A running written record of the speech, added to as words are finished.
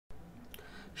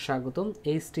স্বাগতম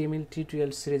HTML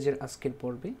tutorial সিরিজের আজকের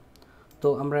পর্বে। তো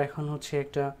আমরা এখন হচ্ছে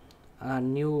একটা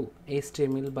নিউ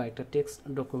HTML বা একটা টেক্সট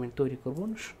ডকুমেন্ট তৈরি করব।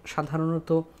 সাধারণত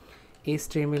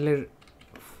HTML এর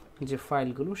যে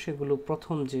ফাইলগুলো সেগুলো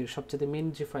প্রথম যে সবচেয়ে মেইন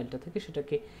যে ফাইলটা থাকে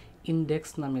সেটাকে ইন্ডেক্স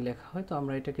নামে লেখা হয়। তো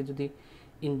আমরা এটাকে যদি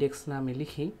ইন্ডেক্স নামে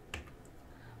লিখি,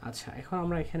 আচ্ছা এখন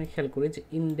আমরা এখানে খেয়াল করি যে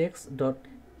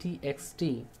index.txt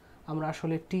আমরা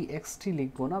আসলে txt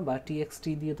লিখবো না, বা txt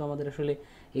দিয়ে তো আমাদের আসলে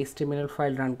HTML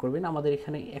ফাইল রান করবে না। আমাদের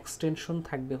এখানে এক্সটেনশন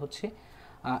থাকবে হচ্ছে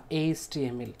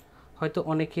HTML। হয়তো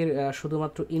অনেকের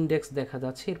শুধুমাত্র ইন্ডেক্স দেখা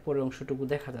যাচ্ছে, এরপরে অংশটুকু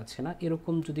দেখা যাচ্ছে না।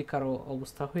 এরকম যদি কারো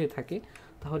অবস্থা হয়ে থাকে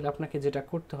তাহলে আপনাকে যেটা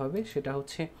করতে হবে সেটা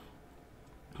হচ্ছে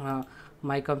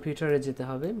মাই কম্পিউটারে যেতে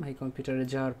হবে। মাই কম্পিউটারে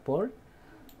যাওয়ার পর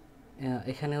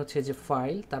এখানে হচ্ছে যে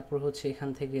ফাইল, তারপর হচ্ছে এখান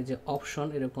থেকে যে অপশন,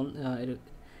 এরকম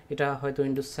এটা হয়তো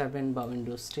উইন্ডোজ 7 বা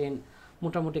উইন্ডোজ 10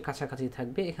 মোটামুটি কাছাকাছি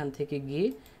থাকবে। এখান থেকে গিয়ে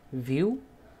ভিউ,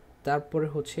 তারপরে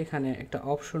হচ্ছে এখানে একটা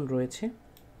অপশন রয়েছে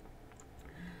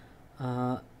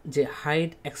যে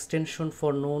hide extension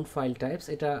for known file types.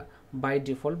 এটা বাই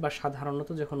ডিফল্ট বা সাধারণত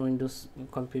যখন উইন্ডোজ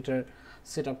কম্পিউটার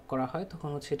সেট আপ করা হয় তখন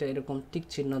হচ্ছে এটা এরকম টিক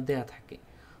চিহ্ন দেয়া থাকে।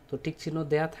 তো টিক চিহ্ন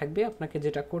দেয়া থাকবে, আপনাকে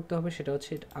যেটা করতে হবে সেটা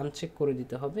হচ্ছে আনচেক করে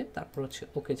দিতে হবে, তারপর হচ্ছে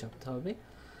ওকে চাপতে হবে।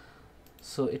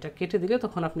 সো এটা কেটে দিলে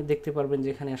তখন আপনি দেখতে পারবেন যে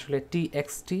এখানে আসলে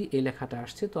txt এই লেখাটা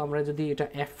আসছে। তো আমরা যদি এটা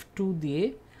F2 দিয়ে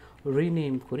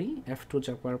রিনেম করি, F2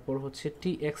 চাপার পর হচ্ছে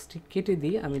txt কেটে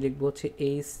দিয়ে আমি লিখবো হচ্ছে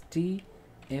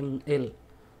html,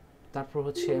 তারপর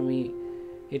হচ্ছে আমি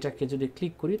এটাকে যদি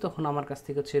ক্লিক করি তখন আমার কাছ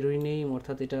থেকে হচ্ছে রিনেম,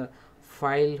 অর্থাৎ এটা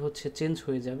ফাইল হচ্ছে চেঞ্জ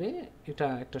হয়ে যাবে। এটা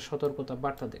একটা সতর্কতা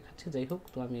বার্তা দেখাচ্ছে। যাই হোক,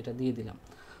 তো আমি এটা দিয়ে দিলাম।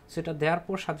 সেটা দেওয়ার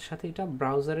পর সাথে সাথে এটা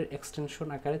ব্রাউজারের এক্সটেনশন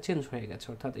আকারে চেঞ্জ হয়ে গেছে,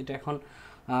 অর্থাৎ এটা এখন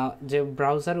যে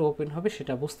ব্রাউজারে ওপেন হবে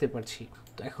সেটা বুঝতে পারছি।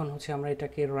 তো এখন হচ্ছে আমরা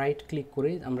এটাকে রাইট ক্লিক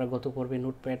করে, আমরা গত পর্বে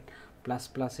নোটপ্যাড প্লাস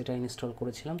প্লাস এটা ইনস্টল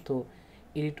করেছিলাম, তো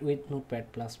edit with notepad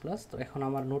plus plus. তো এখন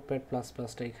আমার নোটপ্যাড প্লাস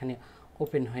প্লাসটা এখানে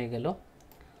ওপেন হয়ে গেল।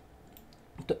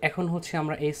 তো এখন হচ্ছে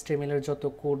আমরা HTML এর যত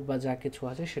কোড বা যা কিছু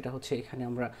আছে সেটা হচ্ছে এখানে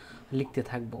আমরা লিখতে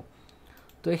থাকবো।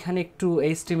 তো এখানে একটু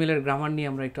HTML এর গ্রামার নিয়ে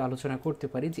আমরা একটু আলোচনা করতে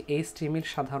পারি যে HTML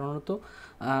সাধারণত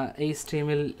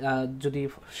HTML যদি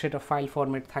সেটা ফাইল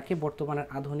ফরম্যাট থাকে, বর্তমানের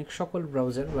আধুনিক সকল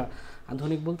ব্রাউজার, বা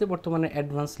আধুনিক বলতে বর্তমানে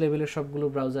অ্যাডভান্স লেভেলের সবগুলো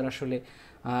ব্রাউজার আসলে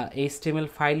HTML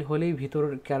ফাইল হলেই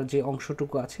ভিতরকার যে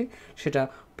অংশটুকু আছে সেটা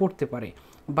পড়তে পারে।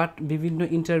 বাট বিভিন্ন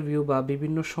ইন্টারভিউ বা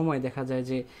বিভিন্ন সময় দেখা যায়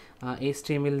যে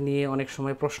HTML নিয়ে অনেক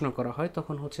সময় প্রশ্ন করা হয়,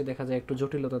 তখন হচ্ছে দেখা যায় একটু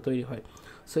জটিলতা তৈরি হয়।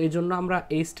 সো এই জন্য আমরা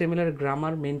HTML এর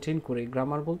গ্রামার মেনটেন করে,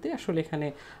 গ্রামার বলতে আসলে এখানে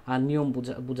নিয়ম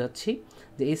বুঝাচ্ছি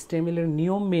যে HTML এর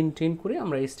নিয়ম মেনটেন করে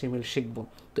আমরা HTML শিখব।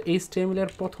 তো HTML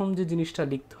এর প্রথম যে জিনিসটা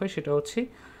লিখতে হয় সেটা হচ্ছে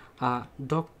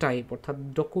ডক টাইপ, অর্থাৎ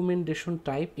ডকুমেন্টেশন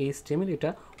টাইপ HTML,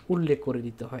 এটা উল্লেখ করে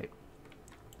দিতে হয়।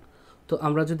 তো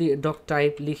আমরা যদি ডক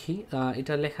টাইপ লিখি,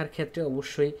 এটা লেখার ক্ষেত্রে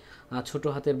অবশ্যই ছোট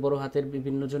হাতের বড় হাতের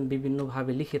বিভিন্নজন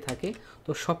বিভিন্নভাবে লিখে থাকে।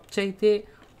 তো সবচাইতে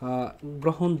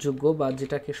গ্রহণযোগ্য বা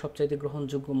যেটাকে সবচাইতে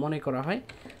গ্রহণযোগ্য মনে করা হয়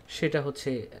সেটা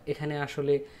হচ্ছে, এখানে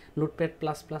আসলে নোটপ্যাড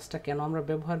প্লাস প্লাসটা কেন আমরা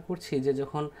ব্যবহার করছি, যে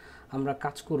যখন আমরা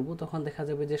কাজ করব তখন দেখা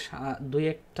যাবে যে দুই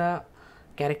একটা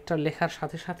ক্যারেক্টার লেখার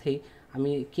সাথে সাথেই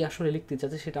আমি কি আসলে লিখতে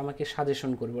চাচ্ছি সেটা আমাকে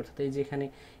সাজেশন করবে। অর্থাৎ এই যে এখানে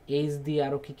এইচ দিয়ে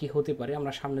আরও কী কী হতে পারে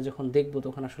আমরা সামনে যখন দেখব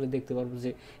তখন আসলে দেখতে পারবো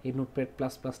যে এই নোটপ্যাড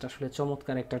প্লাস প্লাসটা আসলে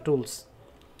চমৎকার একটা টুলস।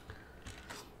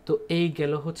 তো এই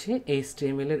গেল হচ্ছে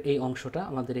HTML এর এই অংশটা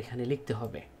আমাদের এখানে লিখতে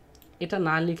হবে। এটা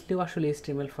না লিখলেও আসলে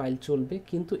HTML ফাইল চলবে,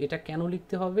 কিন্তু এটা কেন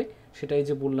লিখতে হবে সেটাই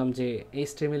যে বললাম যে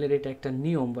HTML এর এটা একটা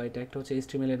নিয়ম, বা এটা একটা হচ্ছে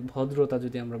HTML এর ভদ্রতা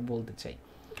যদি আমরা বলতে চাই।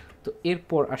 তো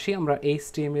এরপর আসি আমরা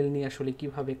HTML নিয়ে আসলে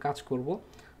কিভাবে কাজ করব।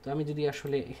 তো আমি যদি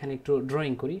আসলে এখানে একটু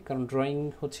ড্রয়িং করি, কারণ ড্রয়িং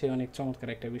হচ্ছে অনেক চমৎকার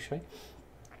একটা বিষয়,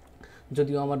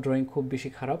 যদিও আমার ড্রয়িং খুব বেশি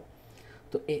খারাপ।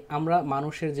 তো আমরা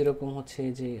মানুষের যেরকম হচ্ছে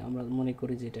যে আমরা মনে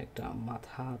করি যে এটা একটা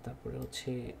মাথা, তারপরে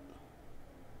হচ্ছে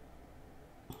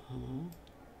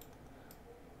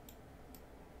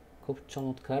খুব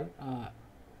চমৎকার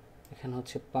এখানে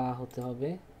হচ্ছে পা হতে হবে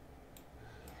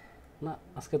না।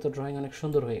 আজকে তো ড্রয়িং অনেক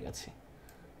সুন্দর হয়ে গেছে।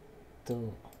 তো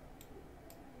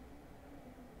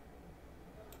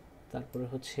তারপরে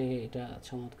হচ্ছে এটা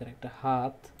চমৎকার একটা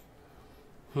হাত।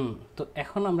 তো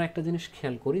এখন আমরা একটা জিনিস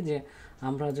খেয়াল করি যে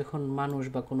আমরা যখন মানুষ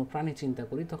বা কোনো প্রাণী চিন্তা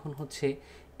করি তখন হচ্ছে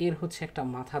এর হচ্ছে একটা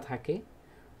মাথা থাকে।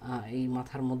 এই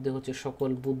মাথার মধ্যে হচ্ছে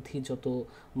সকল বুদ্ধি, যত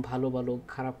ভালো ভালো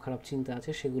খারাপ খারাপ চিন্তা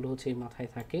আছে সেগুলো হচ্ছে এই মাথায়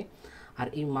থাকে। আর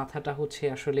এই মাথাটা হচ্ছে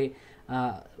আসলে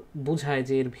বোঝায়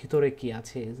যে এর ভিতরে কি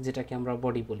আছে, যেটাকে আমরা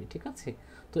বডি বলি, ঠিক আছে।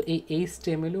 তো এই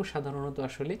HTML-এও সাধারণত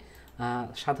আসলে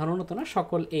সাধারণত না,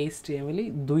 সকল HTML-এই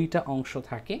দুইটা অংশ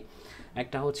থাকে।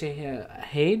 একটা হচ্ছে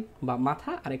হেড বা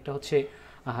মাথা, আর একটা হচ্ছে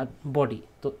বডি।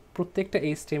 তো প্রত্যেকটা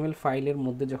HTML ফাইলের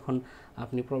মধ্যে যখন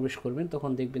আপনি প্রবেশ করবেন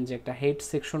তখন দেখবেন যে একটা হেড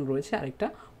সেকশন রয়েছে আর একটা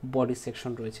বডি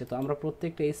সেকশন রয়েছে। তো আমরা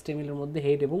প্রত্যেকটা HTML এর মধ্যে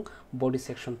হেড এবং বডি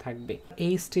সেকশন থাকবে।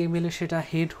 HTML এ সেটা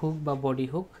হেড হোক বা বডি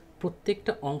হোক,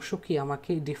 প্রত্যেকটা অংশকে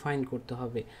আমাকে ডিফাইন করতে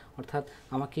হবে, অর্থাৎ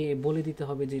আমাকে বলে দিতে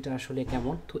হবে যে এটা আসলে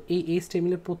কেমন। তো এই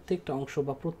HTML এর প্রত্যেকটা অংশ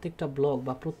বা প্রত্যেকটা ব্লক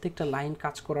বা প্রত্যেকটা লাইন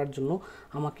কাজ করার জন্য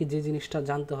আমাকে যে জিনিসটা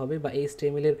জানতে হবে বা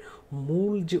HTML এর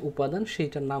মূল যে উপাদান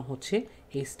সেইটার নাম হচ্ছে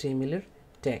HTML এর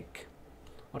ট্যাগ।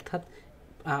 অর্থাৎ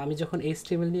আমি যখন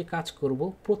HTML নিয়ে কাজ করব,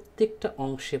 প্রত্যেকটা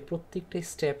অংশে প্রত্যেকটা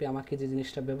স্টেপে আমাকে যে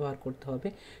জিনিসটা ব্যবহার করতে হবে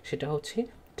সেটা হচ্ছে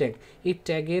ট্যাগ। এই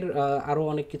ট্যাগের আরও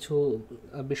অনেক কিছু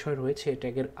বিষয় রয়েছে,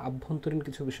 ট্যাগের আভ্যন্তরীণ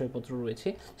কিছু বিষয়পত্র রয়েছে,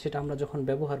 সেটা আমরা যখন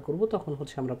ব্যবহার করব তখন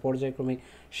হচ্ছে আমরা পর্যায়ক্রমে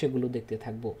সেগুলো দেখতে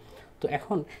থাকব। তো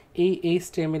এখন এই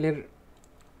HTML এর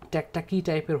ট্যাগটা কী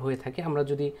টাইপের হয়ে থাকে, আমরা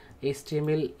যদি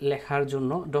HTML লেখার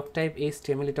জন্য ডক টাইপ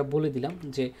HTML এটা বলে দিলাম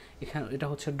যে এখানে এটা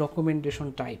হচ্ছে ডকুমেন্টেশন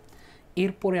টাইপ।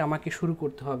 এরপরে আমাকে শুরু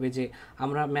করতে হবে যে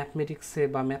আমরা ম্যাথমেটিক্সে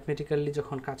বা ম্যাথমেটিক্যালি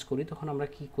যখন কাজ করি তখন আমরা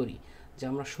কি করি, যে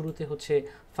আমরা শুরুতে হচ্ছে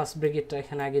ফার্স্ট ব্র্যাকেটটা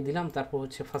এখানে আগে দিলাম, তারপর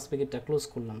হচ্ছে ফার্স্ট ব্র্যাকেটটা ক্লোজ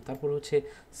করলাম, তারপর হচ্ছে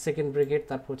সেকেন্ড ব্র্যাকেট,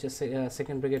 তারপর হচ্ছে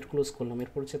সেকেন্ড ব্র্যাকেট ক্লোজ করলাম,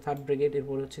 এরপর হচ্ছে থার্ড ব্র্যাকেট,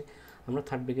 এরপর হচ্ছে আমরা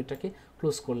থার্ড ব্র্যাকেটটাকে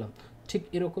ক্লোজ করলাম। ঠিক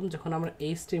এরকম যখন আমরা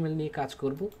HTML নিয়ে কাজ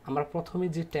করব, আমরা প্রথমে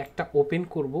যে ট্যাগটা ওপেন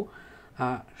করব,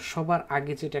 সবার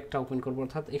আগে যে ট্যাগটা ওপেন করব,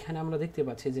 অর্থাৎ এখানে আমরা দেখতে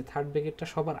পাচ্ছি যে থার্ড ব্র্যাকেটটা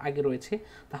সবার আগে রয়েছে,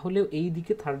 তাহলেও এই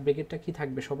দিকে থার্ড ব্র্যাকেটটা কি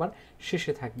থাকবে, সবার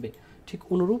শেষে থাকবে। ঠিক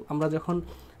অনুরূপ আমরা যখন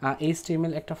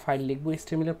HTML একটা ফাইল লিখব,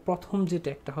 HTML এর প্রথম যে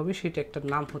ট্যাগটা হবে সেই ট্যাগটার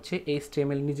নাম হচ্ছে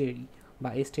HTML নিজেরই বা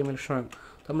HTML স্বয়ং।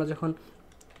 তো আমরা যখন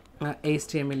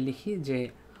HTML লিখি যে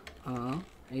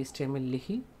HTML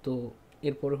লিখি, তো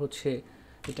এরপরে হচ্ছে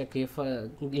এটাকে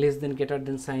লেস দেন গ্রেটার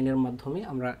দেন সাইনের মাধ্যমে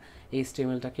আমরা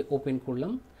HTMLটাকে ওপেন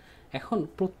করলাম। এখন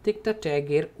প্রত্যেকটা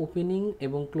ট্যাগের ওপেনিং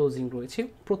এবং ক্লোজিং রয়েছে,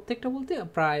 প্রত্যেকটা বলতে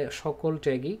প্রায় সকল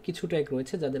ট্যাগই, কিছু ট্যাগ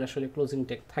রয়েছে যাদের আসলে ক্লোজিং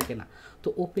ট্যাগ থাকে না। তো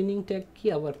ওপেনিং ট্যাগ কি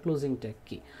আবার ক্লোজিং ট্যাগ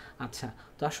কি? আচ্ছা,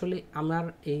 তো আসলে আমার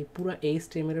এই পুরো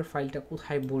HTML এর ফাইলটা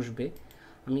কোথায় বসবে,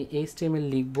 আমি HTML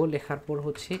লিখব, লেখার পর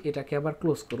হচ্ছে এটাকে আবার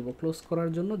ক্লোজ করব। ক্লোজ করার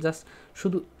জন্য জাস্ট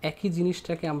শুধু একই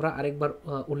জিনিসটাকে আমরা আরেকবার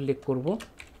উল্লেখ করব,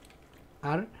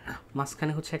 আর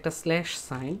মাঝখানে হচ্ছে একটা স্ল্যাশ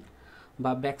সাইন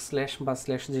বা ব্যাকস্ল্যাশ বা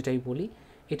স্ল্যাশ যেটাই বলি,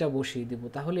 এটা বসিয়ে দেব।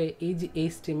 তাহলে এই যে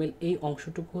HTML এই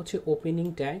অংশটুকু হচ্ছে ওপেনিং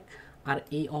ট্যাগ আর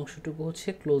এই অংশটুকু হচ্ছে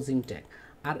ক্লোজিং ট্যাগ,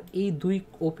 আর এই দুই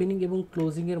ওপেনিং এবং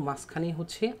ক্লোজিংয়ের মাঝখানেই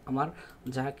হচ্ছে আমার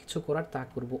যা কিছু করার তা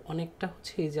করব। অনেকটা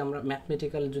হচ্ছে এই যে আমরা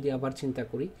ম্যাথমেটিক্যাল যদি আবার চিন্তা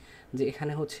করি যে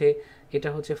এখানে হচ্ছে এটা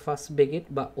হচ্ছে ফার্স্ট ব্র্যাকেট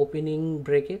বা ওপেনিং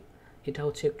ব্র্যাকেট, এটা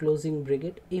হচ্ছে ক্লোজিং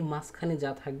ব্র্যাকেট, এই মাঝখানে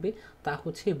যা থাকবে তা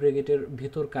হচ্ছে ব্র্যাকেটের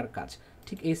ভিতরকার কাজ।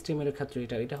 ঠিক HTML এর ক্ষেত্রে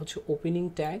এটা হচ্ছে ওপেনিং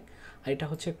ট্যাগ আর এটা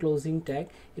হচ্ছে ক্লোজিং ট্যাগ,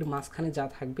 এর মাঝখানে যা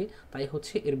থাকবে তাই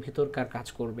হচ্ছে এর ভিতরকার কাজ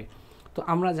করবে। তো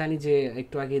আমরা জানি যে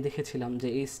একটু আগে দেখেছিলাম যে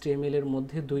HTML এর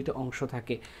মধ্যে দুইটা অংশ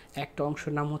থাকে, একটা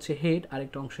অংশের নাম হচ্ছে হেড আর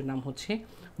একটা অংশের নাম হচ্ছে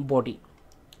বডি।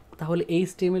 তাহলে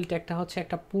HTML ট্যাগটা হচ্ছে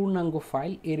একটা পূর্ণাঙ্গ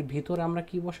ফাইল, এর ভিতরে আমরা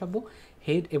কি বসাবো,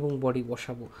 হেড এবং বডি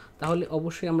বসাবো। তাহলে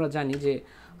অবশ্যই আমরা জানি যে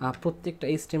প্রত্যেকটা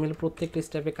HTML প্রত্যেকটা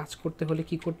স্টেপে কাজ করতে হলে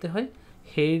কি করতে হয়,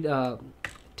 হেড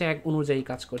ট্যাগ অনুযায়ী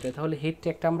কাজ করতে হয়। তাহলে হেড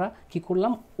ট্যাগটা আমরা কি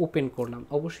করলাম, ওপেন করলাম,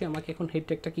 অবশ্যই আমাকে এখন হেড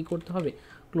ট্যাগটা কি করতে হবে,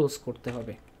 ক্লোজ করতে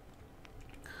হবে।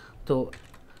 তো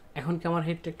এখন কি আমার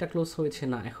হেড ট্যাগটা ক্লোজ হয়েছে?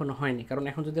 না, এখনও হয়নি, কারণ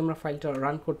এখন যদি আমরা ফাইলটা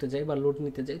রান করতে যাই বা লোড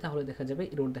নিতে যাই তাহলে দেখা যাবে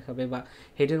এরর দেখাবে বা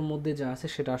হেডের মধ্যে যা আছে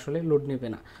সেটা আসলে লোড নেবে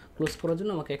না। ক্লোজ করার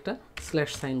জন্য আমাকে একটা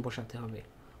স্ল্যাশ সাইন বসাতে হবে।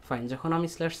 ফাইন, যখন আমি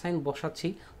স্ল্যাশ সাইন বসাচ্ছি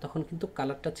তখন কিন্তু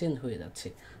কালারটা চেঞ্জ হয়ে যাচ্ছে।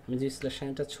 আমি যে স্ল্যাশ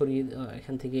সাইনটা ছড়িয়ে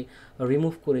এখান থেকে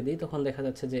রিমুভ করে দিই তখন দেখা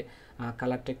যাচ্ছে যে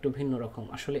কালারটা একটু ভিন্ন রকম।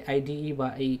 আসলে IDE বা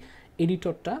এই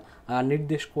এডিটরটা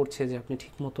নির্দেশ করছে যে আপনি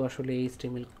ঠিকমতো আসলে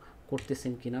HTML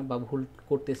করতেছেন কিনা বা ভুল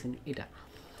করতেছেন এটা।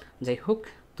 যাই হোক,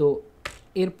 তো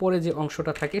এরপরে যে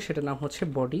অংশটা থাকে সেটার নাম হচ্ছে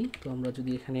বডি। তো আমরা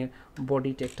যদি এখানে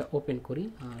বডি ট্যাগটা ওপেন করি,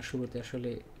 শুরুতে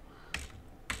আসলে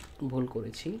ভুল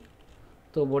করেছি।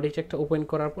 তো বডি ট্যাগটা ওপেন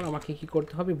করার পর আমাকে কি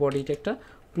করতে হবে, বডি ট্যাগটা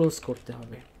ক্লোজ করতে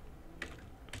হবে।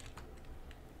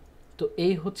 তো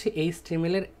এই হচ্ছে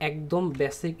HTML এর একদম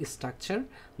বেসিক স্ট্রাকচার,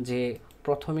 যে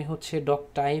প্রথমে হচ্ছে ডক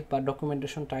টাইপ বা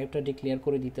ডকুমেন্টেশন টাইপটা ডিক্লেয়ার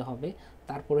করে দিতে হবে,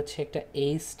 তারপর হচ্ছে একটা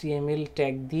HTML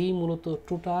ট্যাগ দিয়েই মূলত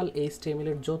টোটাল HTML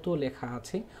এর যত লেখা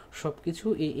আছে সব কিছু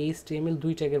এই HTML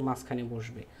দুই ট্যাগের মাঝখানে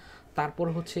বসবে। তারপর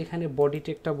হচ্ছে এখানে বডি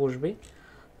ট্যাগটা বসবে,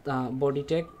 বডি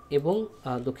ট্যাগ এবং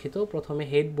দুঃখিত, প্রথমে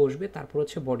হেড বসবে, তারপর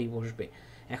হচ্ছে বডি বসবে।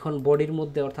 এখন বডির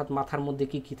মধ্যে অর্থাৎ মাথার মধ্যে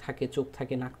কি কি থাকে, চোখ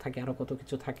থাকে, নাক থাকে, আরও কত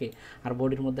কিছু থাকে, আর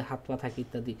বডির মধ্যে হাত পা থাকে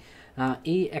ইত্যাদি।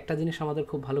 এই একটা জিনিস আমাদের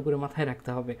খুব ভালো করে মাথায় রাখতে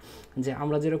হবে যে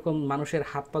আমরা যেরকম মানুষের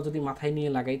হাত পা যদি মাথায় নিয়ে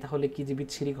লাগাই তাহলে কি যে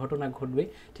বিচ্ছিরি ঘটনা ঘটবে,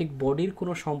 ঠিক বডির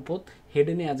কোনো সম্পদ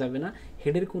হেডে নেওয়া যাবে না,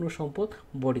 হেডের কোনো সম্পদ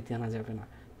বডিতে আনা যাবে না।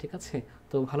 ঠিক আছে?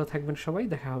 তো ভালো থাকবেন সবাই,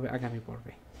 দেখা হবে আগামী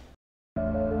পর্বে।